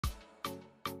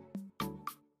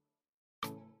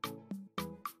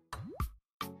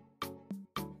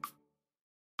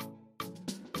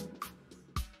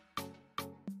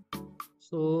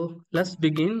So let's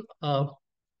begin.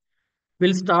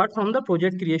 We'll start from the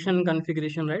project creation and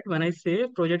configuration, right? When I say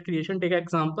project creation, take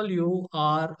example, you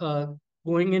are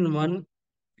going in one,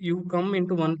 you come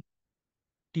into one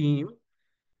team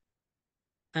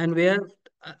and where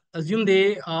assume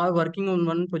they are working on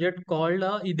one project called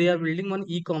they are building one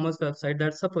e-commerce website.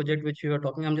 That's a project which you are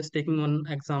talking. I'm just taking one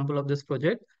example of this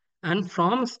project. And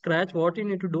from scratch, what you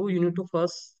need to do, you need to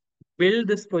first build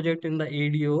this project in the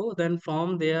ADO. Then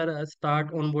from there,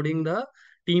 start onboarding the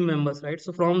team members, right?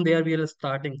 So from there, we are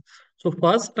starting. So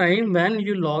first time when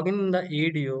you log in the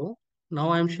ADO,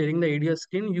 now I'm sharing the ADO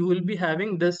screen. You will be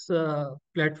having this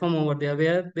platform over there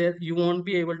where you won't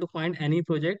be able to find any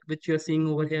project which you're seeing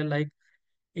over here like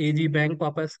AG Bank,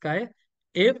 Papa Sky.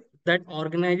 If that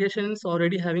organization is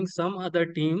already having some other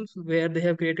teams where they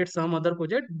have created some other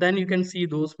project, then you can see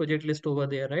those project list over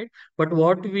there, right? But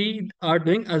what we are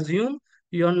doing, assume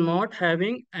you're not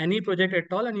having any project at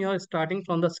all and you're starting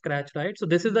from the scratch, right? So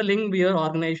this is the link your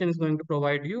organization is going to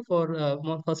provide you for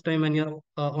first time when you're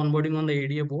onboarding on the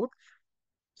ADA board.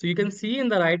 So you can see in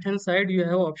the right hand side, you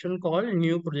have option called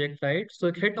new project, right?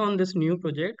 So hit on this new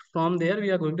project. From there,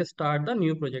 we are going to start the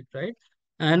new project, right?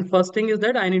 And first thing is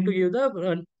that I need to give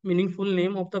the meaningful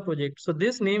name of the project. So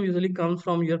this name usually comes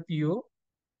from your PO.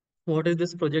 What is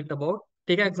this project about?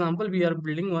 Take an example, we are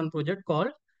building one project called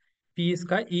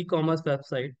P-Sky e-commerce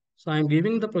website. So I'm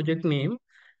giving the project name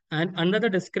and under the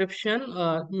description,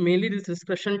 mainly this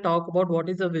description talk about what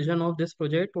is the vision of this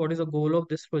project, what is the goal of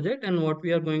this project, and what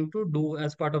we are going to do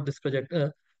as part of this project.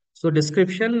 So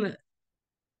description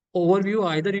overview,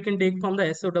 either you can take from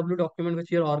the SOW document which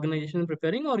your organization is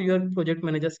preparing or your project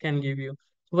managers can give you.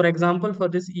 For example, for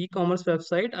this e-commerce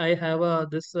website, I have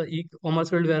this e-commerce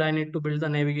field where I need to build the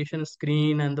navigation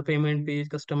screen and the payment page,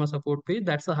 customer support page.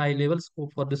 That's a high level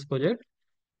scope for this project.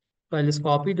 So I'll just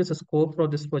copy this scope for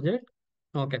this project.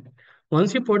 Okay.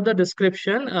 Once you put the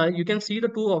description, you can see the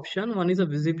two options. One is a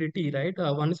visibility, right?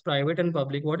 One is private and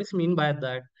public. What is mean by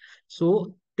that?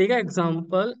 So take an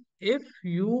example. If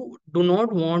you do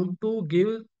not want to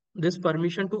give this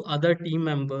permission to other team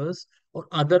members or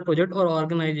other project or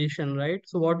organization, right?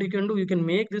 So what you can do, you can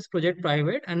make this project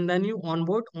private and then you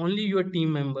onboard only your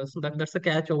team members. That's the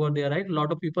catch over there, right? A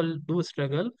lot of people do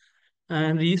struggle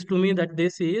and reached to me that they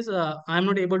says I'm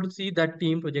not able to see that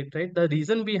team project, right? The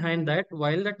reason behind that,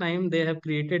 while the time they have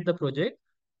created the project,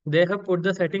 they have put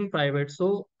the setting private.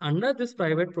 So under this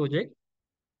private project,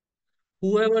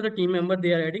 whoever the team member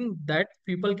they are adding, that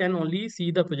people can only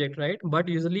see the project, right? But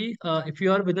usually if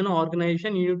you are within an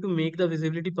organization, you need to make the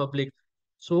visibility public.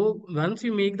 So once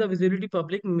you make the visibility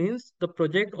public means the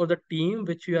project or the team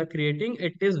which you are creating,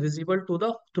 it is visible to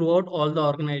the throughout all the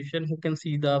organization who can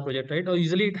see the project, right? Or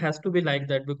usually it has to be like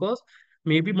that because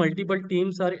maybe multiple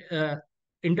teams are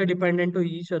interdependent to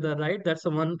each other, right? That's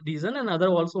the one reason, and other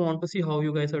also want to see how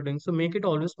you guys are doing, so make it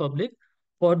always public.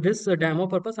 For this demo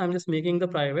purpose, I'm just making the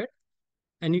private.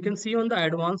 And you can see on the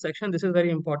advanced section, this is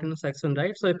very important section,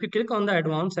 right? So if you click on the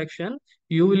advanced section,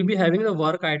 you will be having the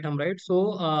work item, right?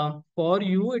 So for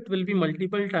you, it will be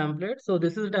multiple templates. So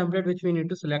this is a template which we need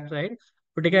to select, right?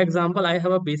 To take an example, I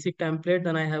have a basic template,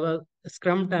 then I have a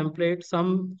Scrum template.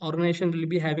 Some organization will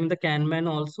be having the Kanban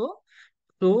also.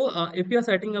 So if you are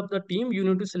setting up the team, you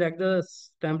need to select the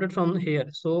template from here.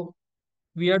 So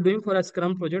we are doing for a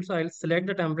Scrum project. So I'll select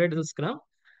the template as a Scrum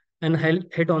and I'll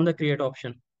hit on the create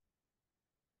option.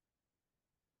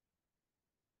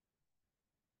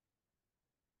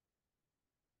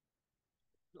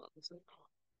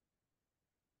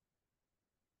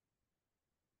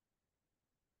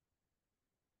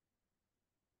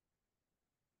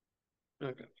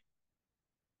 Okay.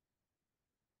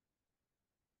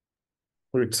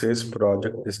 It says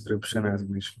project description as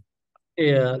mentioned.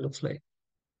 Yeah, looks like.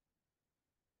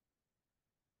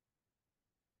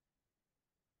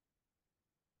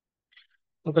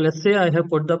 Okay, let's say I have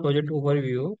put the project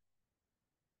overview,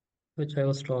 which I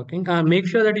was talking. Make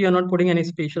sure that you are not putting any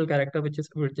special character, which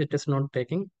it is not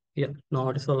taking. Yeah, no,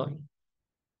 it is allowing.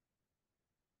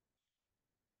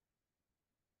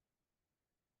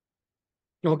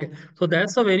 Okay, so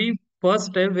that's a very first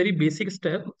step, very basic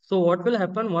step. So what will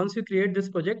happen once you create this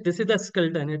project? This is the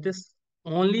skeleton. It is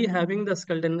only having the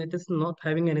skeleton. It is not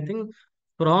having anything.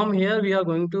 From here, we are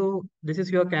going to, this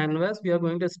is your canvas. We are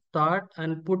going to start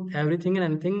and put everything and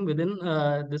anything within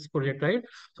this project, right?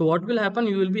 So what will happen?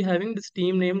 You will be having this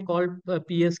team name called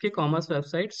PSK Commerce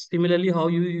Website. Similarly, how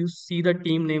you see the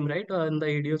team name, right, in the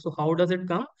ADO. So how does it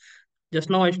come?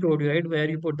 Just now I showed you, right, where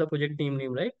you put the project team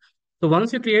name, right? So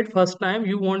once you create first time,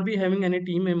 you won't be having any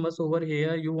team members over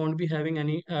here. You won't be having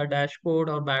any dashboard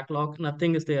or backlog.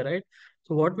 Nothing is there, right?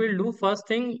 So what we'll do first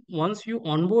thing, once you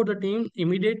onboard the team,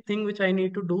 immediate thing which I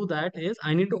need to do that is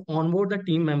I need to onboard the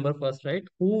team member first, right?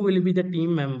 Who will be the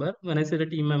team member? When I say the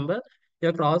team member,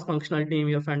 your cross-functional team,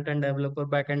 your front-end developer,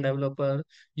 back-end developer,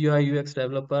 UI UX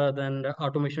developer, then the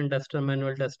automation tester,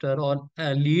 manual tester, or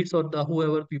leads or the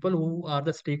whoever people who are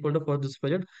the stakeholder for this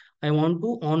project. I want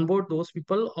to onboard those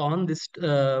people on this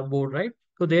board, right?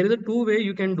 So there is a two-way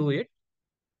you can do it.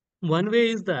 One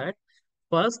way is that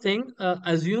first thing,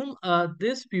 assume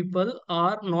these people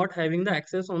are not having the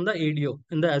access on the ADO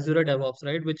in the Azure DevOps,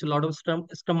 right? Which a lot of Scrum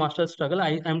Masters struggle.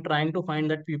 I am trying to find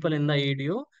that people in the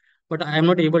ADO, but I am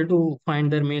not able to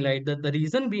find their mail ID. The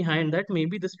reason behind that,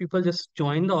 maybe these people just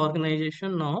joined the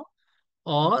organization now,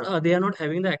 or they are not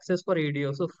having the access for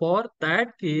ADO. So for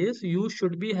that case, you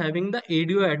should be having the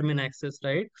ADO admin access,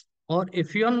 right? Or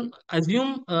if you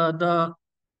assume the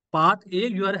path A,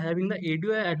 you are having the ADO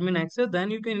admin access, then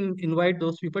you can invite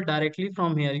those people directly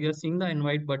from here. You are seeing the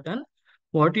invite button.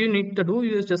 What you need to do,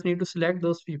 you just need to select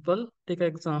those people. Take an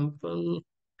example.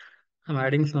 I'm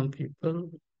adding some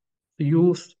people.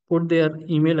 You put their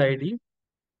email ID.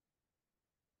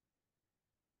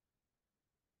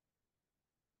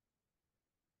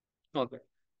 Okay.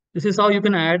 This is how you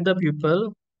can add the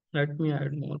people. Let me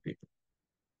add more people.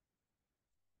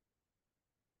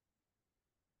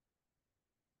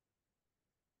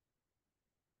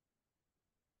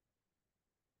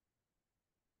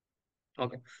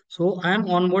 Okay, so I am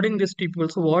onboarding these people.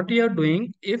 So what you are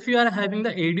doing, if you are having the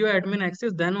ADO admin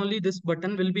access, then only this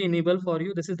button will be enabled for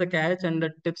you. This is the catch and the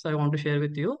tips I want to share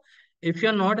with you. If you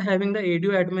are not having the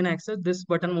ADO admin access, this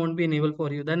button won't be enabled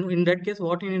for you. Then in that case,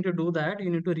 what you need to do that,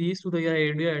 you need to reach to the your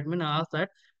ADO admin, ask that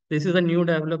this is a new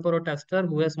developer or tester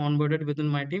who has onboarded within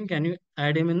my team. Can you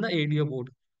add him in the ADO board?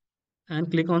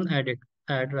 And click on edit,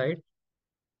 add, right?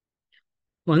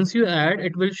 Once you add,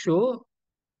 it will show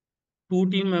two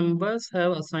team members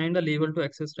have assigned a label to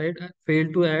access, right?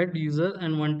 Failed to add user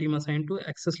and one team assigned to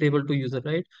access label to user,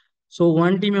 right? So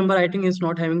one team member I think is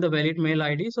not having the valid mail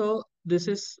ID. So this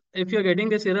is, if you're getting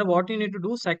this error, what you need to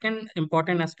do, second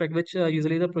important aspect, which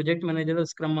usually the project manager or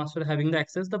scrum master having the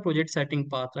access, the project setting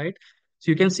path, right?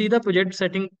 So you can see the project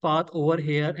setting path over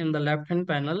here in the left hand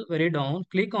panel, very down,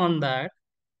 click on that.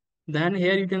 Then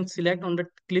here you can select on the,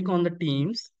 click on the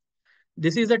teams.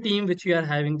 This is the team which we are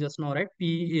having just now, right?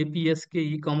 PSK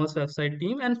e-commerce website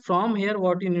team. And from here,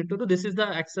 what you need to do, this is the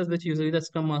access which usually the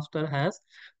Scrum Master has.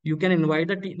 You can invite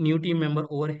the new team member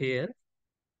over here.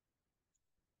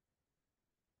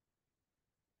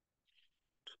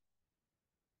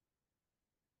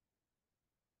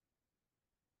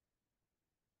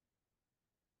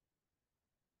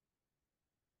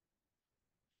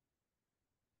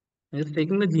 Just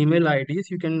taking the Gmail IDs,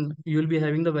 you will be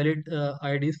having the valid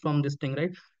IDs from this thing,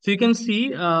 right? So you can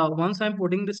see once I'm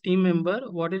putting this team member,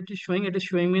 what it is showing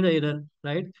me the error,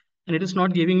 right? And it is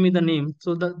not giving me the name.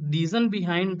 So the reason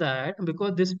behind that,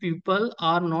 because these people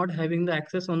are not having the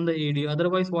access on the AD.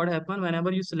 Otherwise, what happen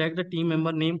whenever you select the team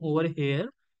member name over here,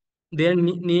 their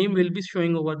name will be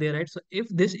showing over there, right? So if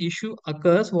this issue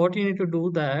occurs, what you need to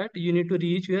do that you need to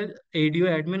reach your ADO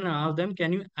admin and ask them,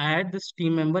 can you add this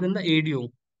team member in the ADO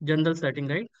general setting,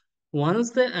 right? Once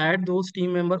they add those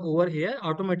team member over here,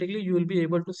 automatically you will be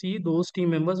able to see those team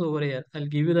members over here. I'll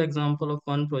give you the example of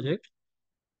one project.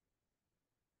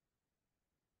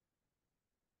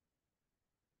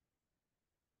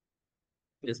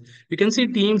 Yes, you can see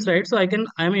teams, right? So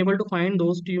I'm able to find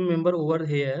those team member over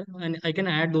here and I can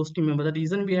add those team member. The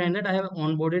reason behind that, I have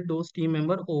onboarded those team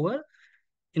member over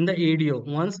in the ADO.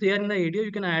 Once they are in the ADO,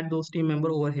 you can add those team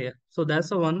member over here. So that's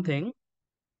the one thing.